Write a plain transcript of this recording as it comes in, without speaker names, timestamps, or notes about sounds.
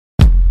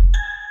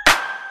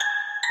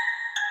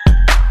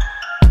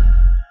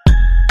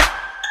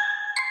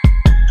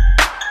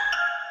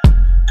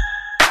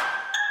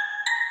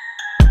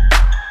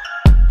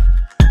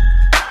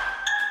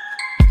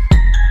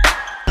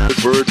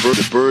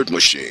Bird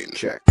machine.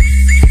 Check.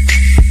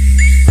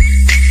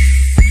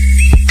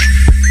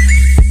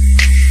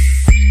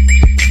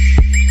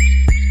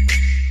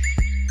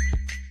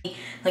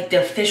 Like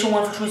the official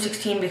one for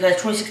 2016, because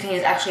 2016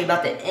 is actually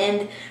about to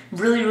end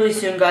really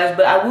soon, guys.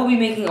 But I will be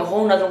making a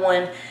whole nother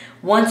one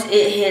once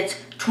it hits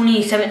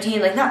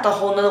 2017. Like not the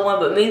whole nother one,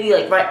 but maybe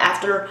like right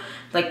after,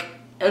 like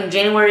in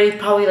January,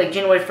 probably like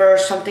January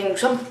 1st,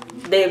 some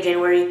day of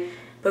January.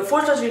 But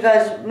before I start, you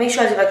guys, make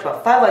sure I leave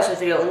about 5 likes on this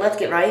video, and let's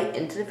get right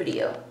into the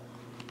video.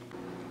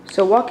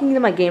 So walking into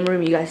my game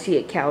room, you guys see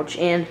a couch,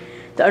 and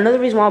another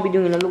reason why I'll be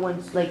doing another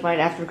one like right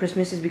after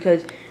Christmas is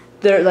because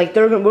we're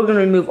gonna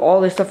remove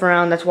all this stuff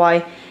around. That's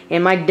why.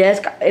 And my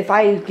desk, if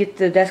I get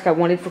the desk I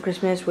wanted for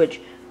Christmas, which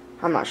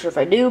I'm not sure if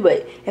I do,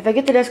 but if I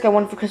get the desk I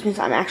wanted for Christmas,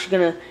 I'm actually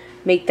gonna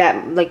make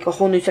that like a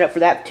whole new setup for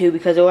that too,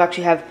 because it will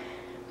actually have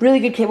really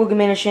good cable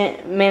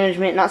management.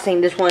 Not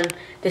saying this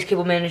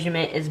cable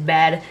management is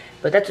bad,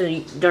 but that's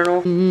a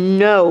journal.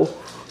 No.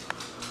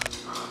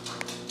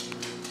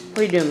 What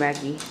are you doing,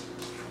 Maggie?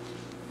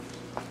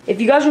 If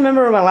you guys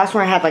remember my last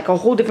one, I had like a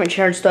whole different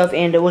chair and stuff,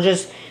 and it was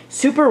just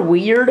super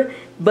weird.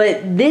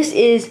 But this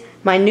is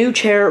my new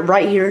chair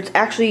right here. It's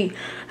actually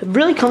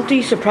really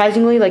comfy,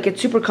 surprisingly. Like, it's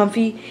super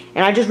comfy,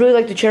 and I just really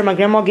like the chair. My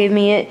grandma gave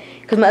me it,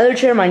 because my other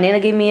chair, my Nana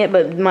gave me it,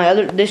 but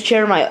this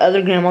chair, my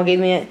other grandma gave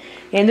me it.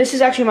 And this is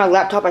actually my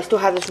laptop. I still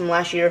have this from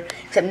last year,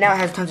 except now it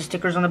has tons of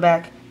stickers on the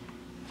back.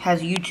 It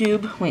has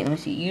YouTube. Wait, let me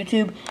see.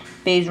 YouTube,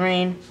 Phase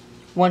Rain,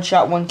 One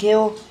Shot, One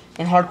Kill,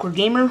 and Hardcore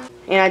Gamer.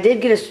 And I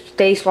did get a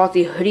Stay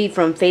Slothy hoodie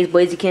from Phase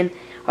Blaziken.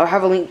 I'll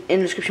have a link in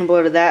the description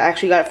below to that. I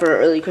actually got it for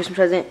an early Christmas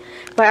present.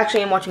 But I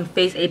actually am watching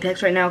Phase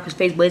Apex right now because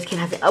Phase Blaziken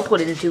hasn't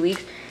uploaded in 2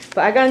 weeks.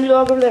 But I got a new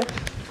dog over there.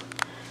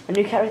 A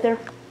new cat right there.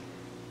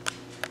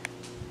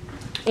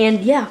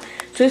 And yeah,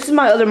 so this is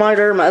my other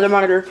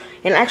monitor.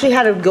 And I actually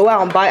had to go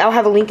out and buy, I'll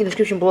have a link in the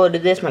description below to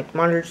this. My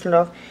monitor just turned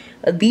off.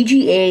 A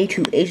VGA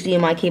to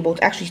HDMI cable.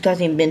 It actually still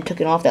hasn't even been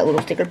taken off, that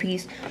little sticker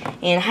piece.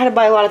 And I had to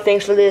buy a lot of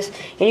things for this.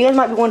 And you guys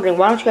might be wondering,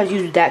 why don't you guys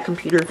use that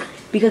computer?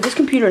 Because this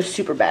computer is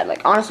super bad.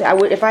 Like, honestly, I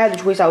would, if I had the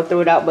choice, I would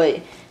throw it out.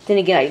 But then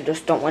again, I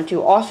just don't want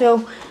to.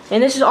 Also,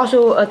 and this is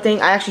also a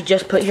thing I actually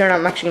just put here, and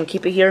I'm actually going to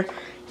keep it here.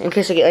 In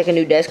case I get like a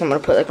new desk, I'm going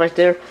to put like right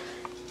there.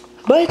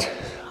 But,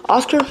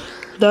 Oscar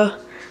the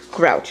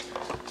Grouch.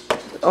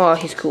 Oh,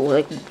 he's cool.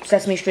 Like,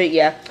 Sesame Street,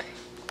 yeah.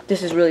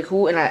 This is really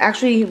cool, and I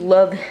actually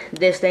love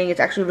this thing. It's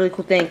actually a really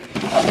cool thing.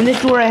 In this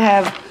drawer, I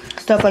have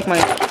stuff like my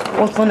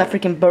old phone, that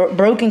freaking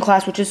broken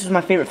class, which this is my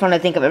favorite phone I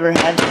think I've ever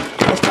had.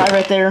 This guy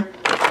right there,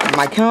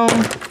 my comb,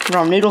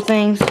 raw noodle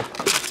things,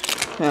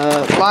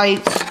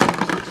 lights,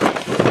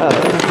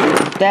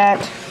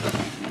 that.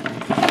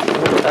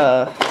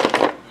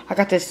 I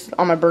got this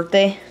on my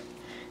birthday.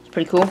 It's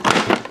pretty cool.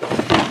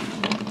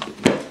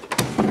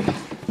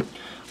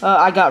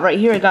 I got right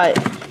here, I got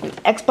an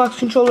Xbox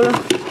controller.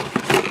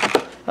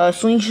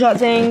 Slingshot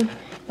thing,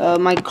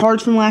 my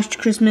cards from last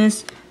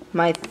Christmas,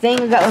 my thing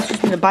I got last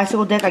Christmas, the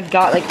bicycle deck I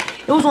got, like,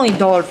 it was only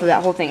 $1 for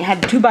that whole thing. It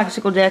had 2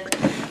 bicycle decks,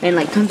 and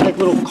like tons of like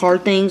little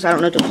card things, I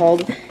don't know what they're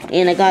called,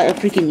 and I got a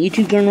freaking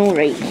YouTube journal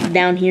right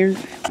down here,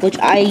 which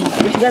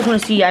if you guys want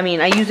to see, I mean,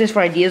 I use this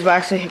for ideas, but I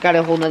actually got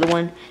a whole nother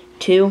one,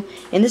 too,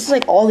 and this is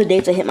like all the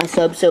dates I hit my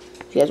sub, so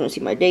if you guys want to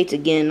see my dates,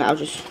 again, I'll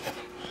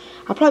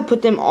probably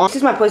put them on. This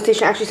is my PlayStation.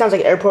 It actually sounds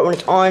like an airport when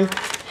it's on. A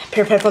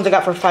pair of headphones I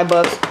got for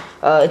 $5.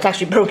 It's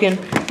actually broken.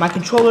 My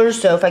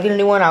controllers, so if I get a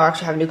new one, I'll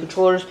actually have new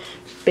controllers.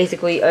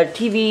 Basically, a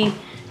TV,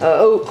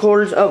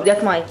 cords. Oh,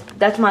 that's my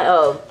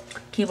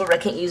keyboard. I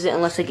can't use it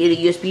unless I get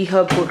a USB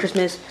hub for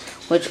Christmas,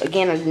 which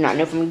again I do not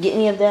know if I'm gonna get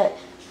any of that.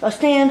 A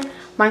stand,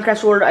 Minecraft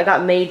sword I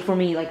got made for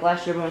me like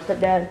last year by my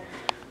stepdad.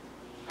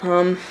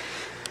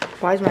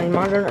 Why is my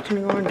monitor not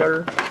turning on?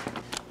 Dirt.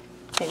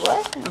 Hey,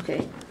 what?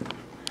 Okay.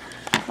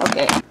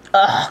 Okay.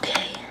 Okay.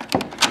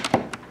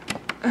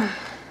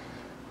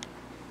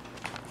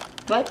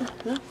 What?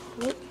 No?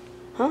 What?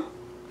 Huh?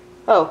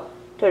 Oh,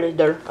 there it is,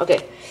 dirt.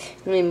 Okay.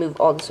 Let me move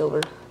all this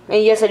over.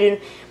 And yes, I do.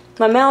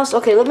 My mouse,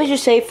 okay, let me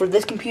just say for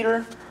this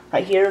computer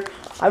right here,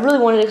 I really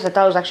wanted it because I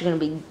thought it was actually going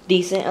to be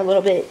decent a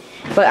little bit.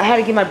 But I had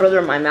to give my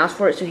brother my mouse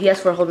for it, so he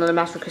asked for a whole nother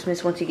mouse for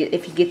Christmas.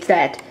 If he gets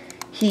that,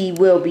 he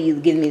will be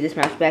giving me this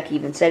mouse back. He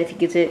even said if he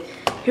gets it.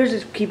 Here's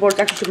his keyboard.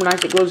 It's actually super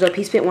nice. It glows up.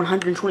 He spent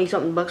 120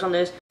 something bucks on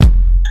this.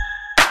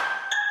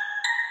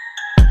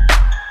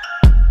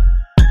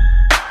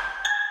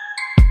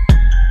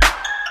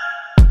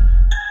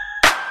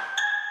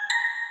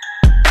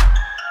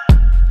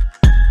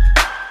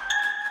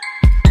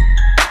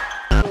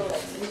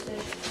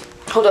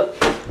 Hold up.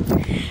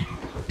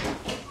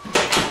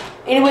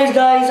 Anyways,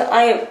 guys,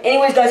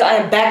 I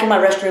am back in my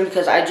restroom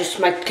because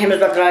my camera's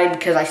about to die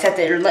because I sat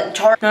there let it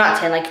charge. No, not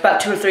 10, like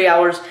about 2 or 3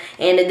 hours,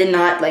 and it did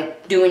not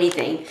like do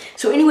anything.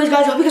 So, anyways,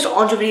 guys, I hope you guys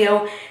are enjoying the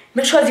video.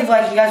 Make sure to leave a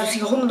like. You guys will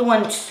see a whole other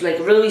one like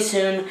really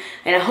soon.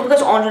 And I hope you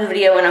guys are enjoying the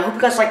video. And I hope you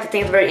guys like the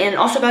thing at the very end.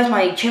 Also, guys,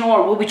 my channel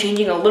art will be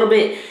changing a little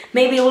bit,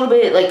 maybe a little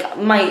bit. Like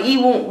my E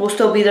will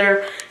still be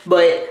there,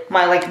 but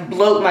my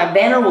my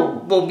banner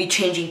will be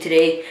changing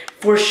today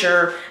for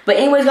sure. But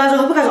anyways, guys, I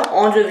hope you guys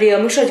are enjoying the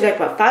video. Make sure to give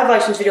about 5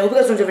 likes on this video. I hope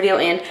you guys enjoyed the video,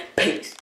 and peace.